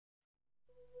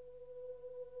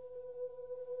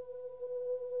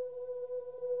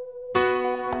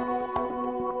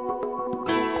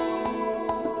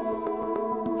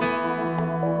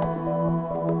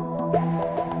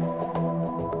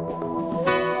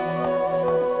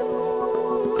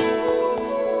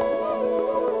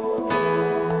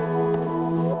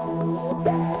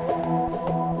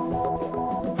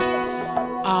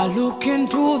look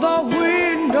into the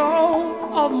window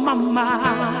of my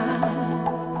mind,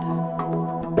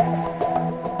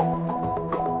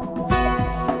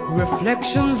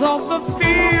 reflections of the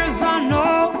fears I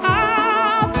know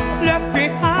I've left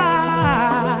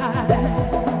behind.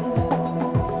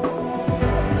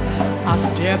 I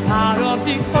step out of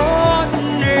the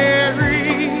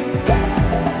ordinary,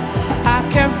 I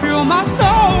can feel my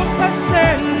soul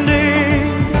ascending.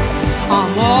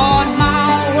 I'm on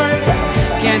my way,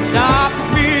 can't stop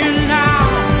me now,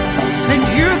 and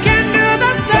you can do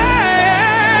the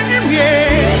same,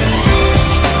 yeah.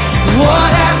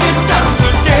 What have you done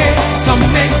today to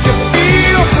make you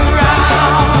feel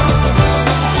proud?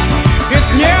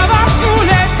 It's never too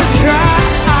late to try.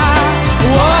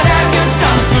 What have you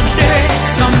done today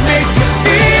to make you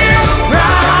feel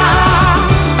proud?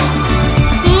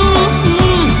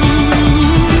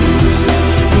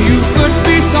 You could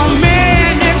be so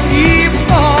many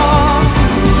people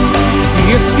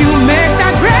if you make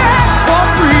that grab for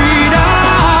freedom.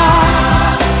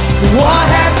 What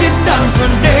have you done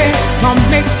today to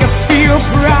make you feel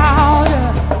proud?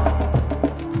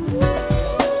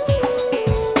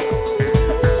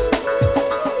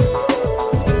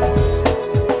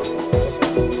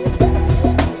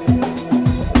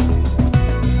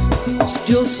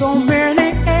 Still so many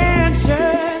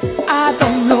answers I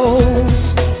don't know.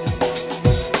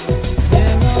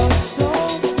 There are so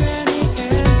many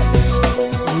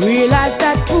answers. Realize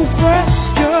that to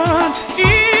question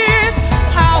is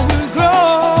how we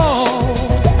grow.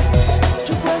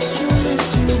 To question is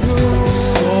to grow.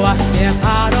 So I step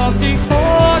out of the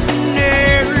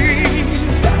ordinary,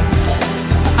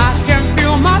 I can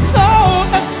feel my soul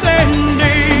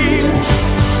ascending.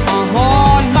 I'm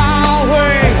on my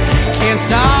way, can't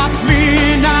stop me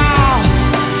now.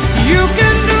 You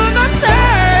can do the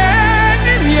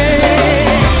same, yeah.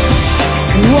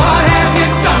 What have you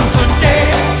done today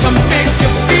to make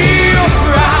you feel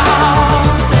proud?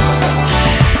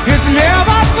 It's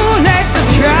never too late to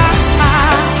try.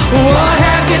 What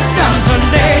have you done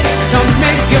today to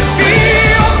make you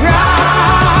feel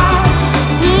proud?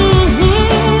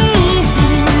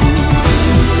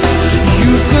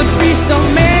 You could be so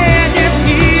many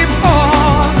people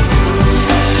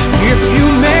if you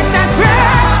make that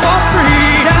grab for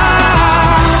freedom.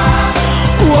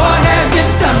 What have you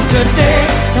done today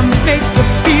to make you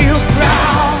feel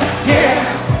proud? Yeah,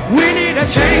 we need a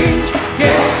change.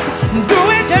 Yeah, do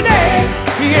it today.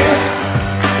 Yeah,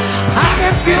 I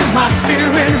can feel my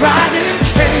spirit rising and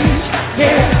change.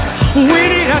 Yeah, we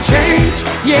need a change.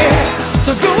 Yeah,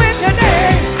 so do it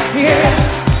today. Yeah,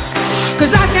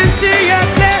 'cause I can see you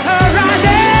there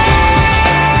rising.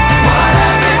 What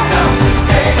have you done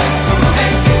today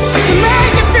to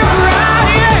make you feel proud?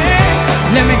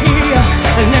 Yeah, let me hear you,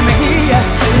 let me hear you,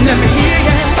 let me hear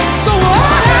you. So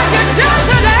what have you done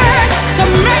today to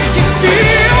make you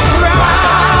feel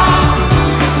proud?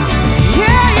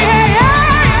 Yeah, yeah,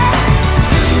 yeah.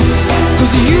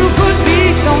 'Cause you could be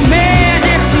so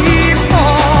many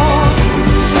people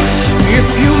if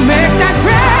you make that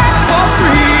grab for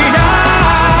freedom.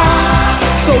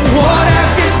 So what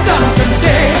have you done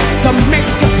today to make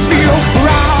you feel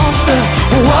proud?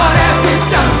 What have you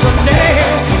done today?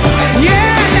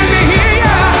 Yeah, let me hear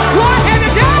ya. What have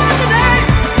you done today?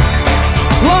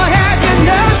 What have you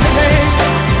done today?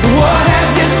 What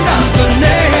have you done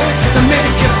today to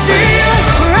make you feel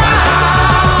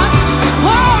proud?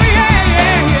 Oh yeah,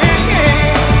 yeah, yeah,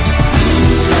 yeah.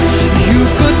 You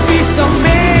could be so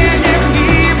many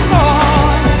people.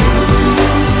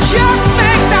 Just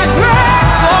make that grab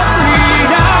for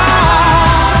freedom.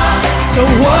 So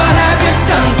what have you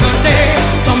done today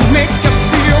to make you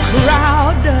feel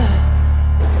proud?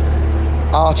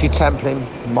 Archie Tamplin,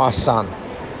 my son,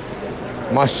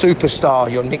 my superstar,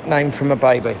 your nickname from a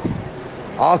baby.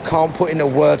 I can't put in a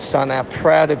word, son, how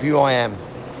proud of you I am,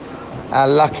 how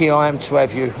lucky I am to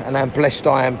have you, and how blessed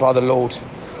I am by the Lord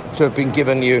to have been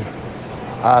given you.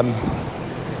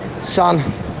 Son,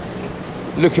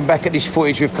 looking back at this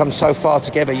footage, we've come so far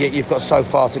together, yet you've got so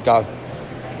far to go.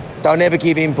 Don't ever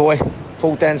give in, boy.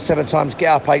 Fall down 7 times, get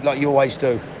up 8 like you always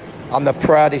do. I'm the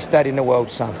proudest dad in the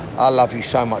world, son. I love you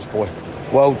so much, boy.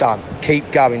 Well done.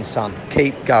 Keep going, son.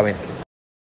 Keep going.